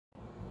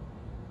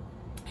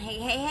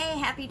Hey,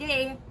 happy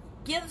day.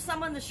 Give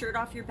someone the shirt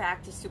off your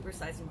back to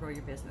supersize and grow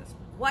your business.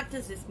 What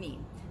does this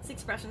mean? This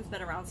expression's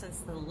been around since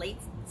the late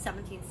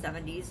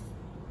 1770s.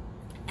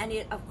 And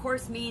it, of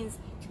course, means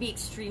to be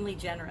extremely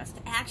generous.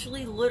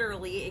 Actually,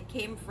 literally, it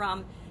came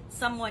from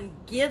someone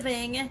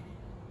giving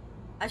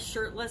a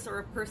shirtless or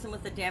a person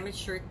with a damaged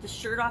shirt the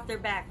shirt off their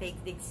back. They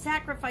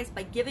sacrificed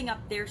by giving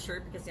up their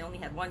shirt because they only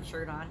had one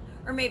shirt on,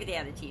 or maybe they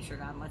had a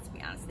t-shirt on, let's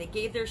be honest. They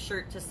gave their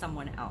shirt to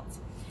someone else.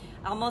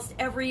 Almost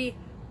every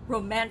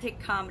romantic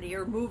comedy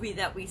or movie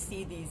that we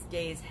see these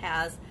days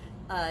has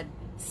a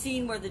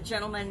scene where the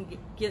gentleman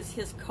gives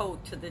his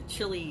coat to the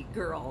chilly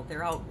girl.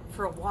 They're out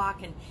for a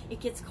walk and it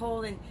gets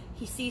cold and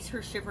he sees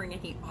her shivering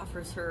and he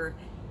offers her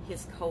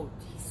his coat.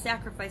 He's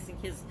sacrificing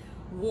his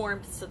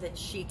warmth so that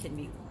she can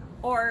be warm.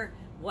 Or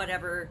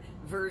whatever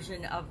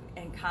version of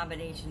and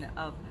combination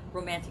of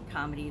romantic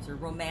comedies or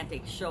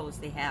romantic shows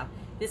they have.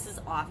 This is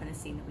often a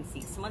scene that we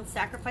see. Someone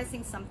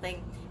sacrificing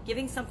something,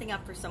 giving something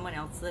up for someone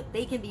else so that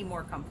they can be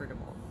more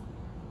comfortable.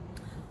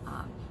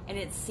 And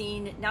it's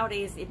seen,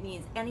 nowadays it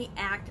means any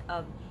act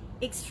of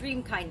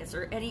extreme kindness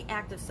or any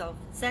act of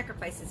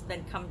self-sacrifice has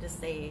been come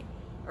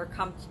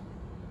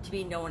to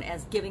be known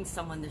as giving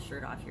someone the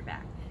shirt off your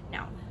back.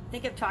 Now, I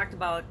think I've talked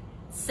about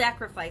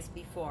sacrifice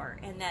before,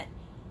 and that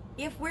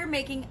if we're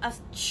making a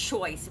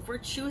choice, if we're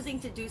choosing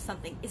to do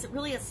something, is it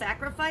really a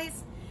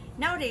sacrifice?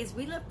 Nowadays,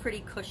 we live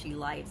pretty cushy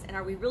lives, and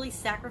are we really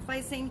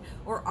sacrificing,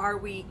 or are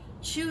we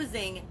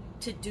choosing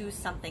to do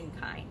something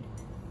kind?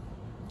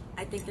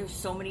 I think there's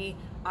so many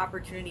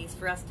opportunities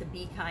for us to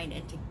be kind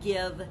and to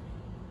give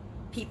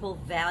people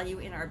value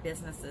in our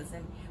businesses.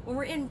 And when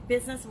we're in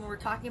business and when we're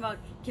talking about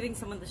giving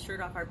someone the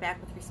shirt off our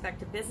back with respect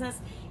to business,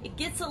 it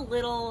gets a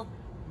little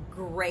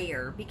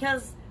grayer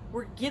because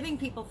we're giving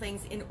people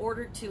things in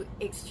order to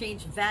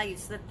exchange value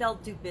so that they'll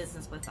do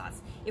business with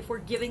us. If we're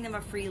giving them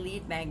a free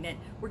lead magnet,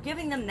 we're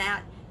giving them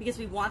that because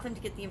we want them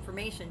to get the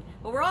information,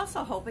 but we're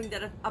also hoping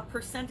that a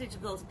percentage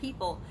of those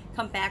people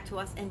come back to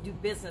us and do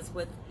business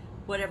with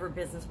whatever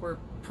business we're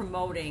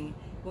promoting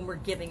when we're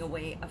giving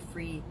away a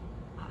free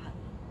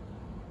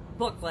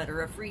booklet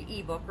or a free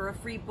ebook or a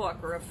free book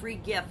or a free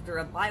gift or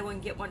a buy one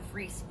get one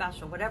free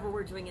special. Whatever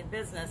we're doing in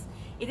business,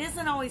 it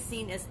isn't always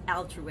seen as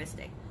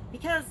altruistic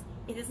because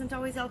it isn't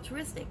always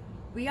altruistic.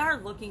 We are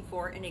looking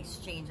for an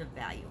exchange of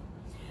value.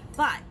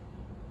 But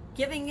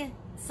giving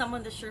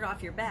someone the shirt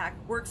off your back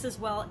works as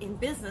well in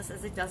business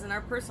as it does in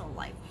our personal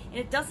life. And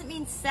it doesn't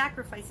mean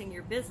sacrificing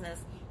your business.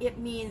 It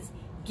means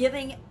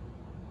giving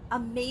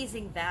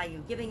amazing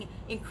value, giving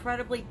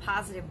incredibly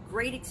positive,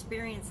 great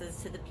experiences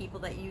to the people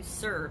that you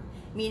serve,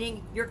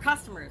 meaning your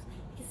customers.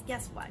 Because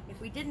guess what? If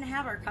we didn't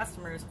have our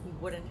customers, we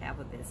wouldn't have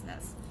a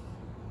business.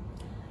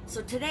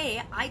 So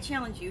today, I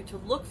challenge you to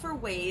look for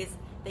ways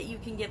that you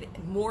can give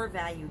more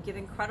value, give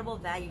incredible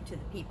value to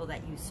the people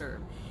that you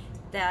serve.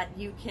 That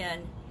you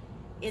can,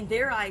 in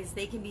their eyes,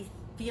 they can be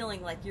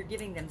feeling like you're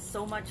giving them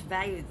so much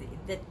value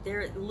that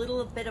their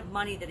little bit of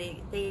money that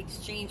they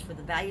exchange for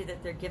the value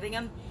that they're giving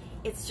them,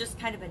 it's just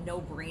kind of a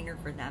no-brainer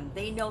for them.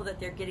 They know that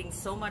they're getting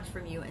so much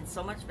from you and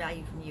so much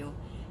value from you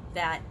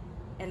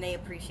and they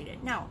appreciate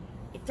it. Now,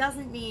 it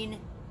doesn't mean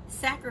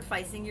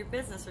sacrificing your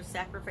business or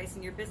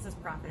sacrificing your business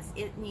profits.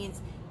 It means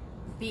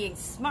being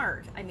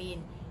smart. I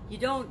mean, you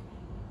don't,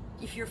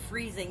 if you're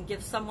freezing,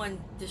 give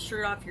someone the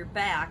shirt off your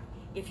back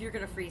if you're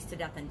going to freeze to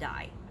death and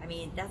die. I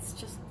mean, that's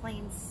just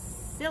plain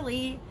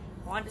silly.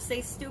 I wanted to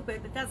say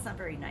stupid, but that's not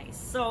very nice.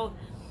 So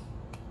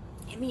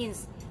it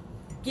means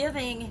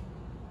giving.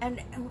 And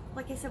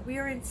like I said, we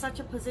are in such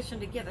a position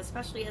to give,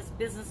 especially as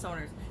business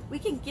owners. We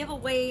can give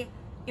away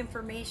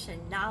information,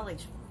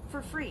 knowledge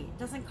for free. It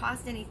doesn't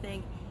cost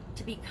anything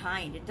to be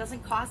kind. It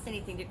doesn't cost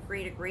anything to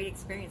create a great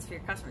experience for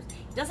your customers.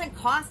 It doesn't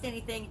cost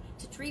anything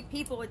to treat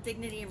people with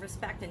dignity and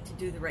respect and to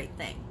do the right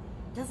thing.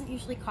 It doesn't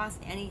usually cost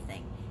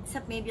anything,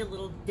 except maybe a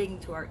little ding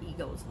to our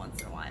egos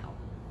once in a while.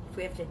 If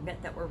we have to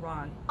admit that we're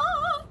wrong,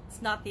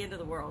 it's not the end of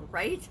the world,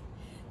 right?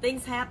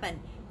 Things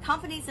happen.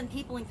 Companies and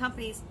people in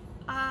companies,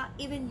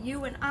 even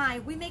you and I,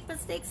 we make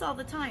mistakes all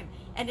the time,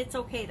 and it's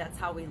okay. That's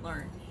how we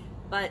learn.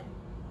 But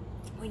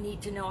we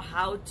need to know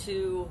how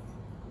to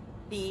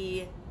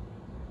be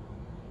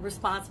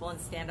responsible and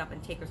stand up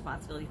and take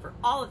responsibility for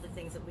all of the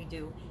things that we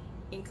do,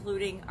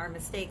 including our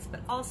mistakes,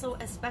 but also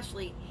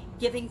especially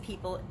giving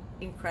people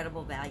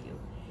incredible value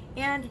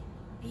and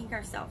being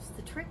ourselves.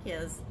 The trick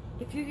is,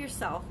 if you're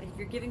yourself and if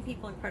you're giving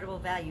people incredible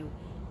value,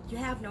 you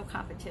have no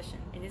competition.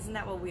 And isn't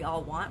that what we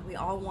all want? We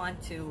all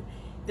want to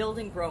build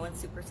and grow and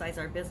supersize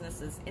our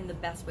businesses in the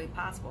best way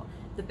possible.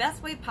 The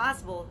best way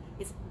possible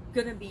is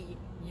going to be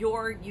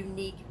your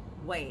unique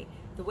way,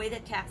 the way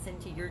that taps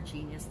into your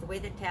genius, the way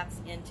that taps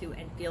into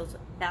and feels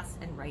best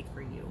and right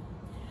for you.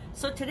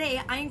 So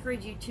today, I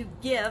encourage you to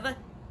give.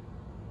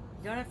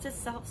 You don't have to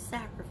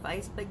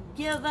self-sacrifice, but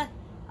give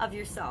of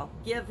yourself.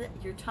 Give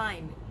your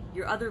time,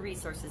 your other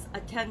resources,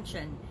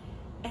 attention,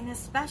 and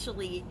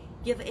especially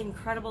give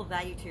incredible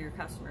value to your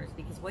customers,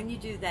 because when you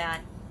do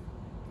that,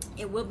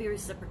 it will be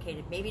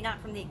reciprocated. Maybe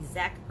not from the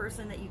exact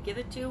person that you give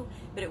it to,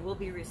 but it will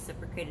be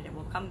reciprocated and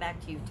will come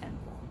back to you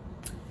tenfold.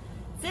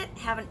 That's it.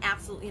 Have an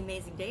absolutely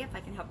amazing day. If I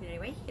can help you in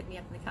any way, hit me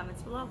up in the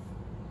comments below.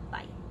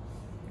 Bye.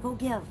 Go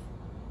give.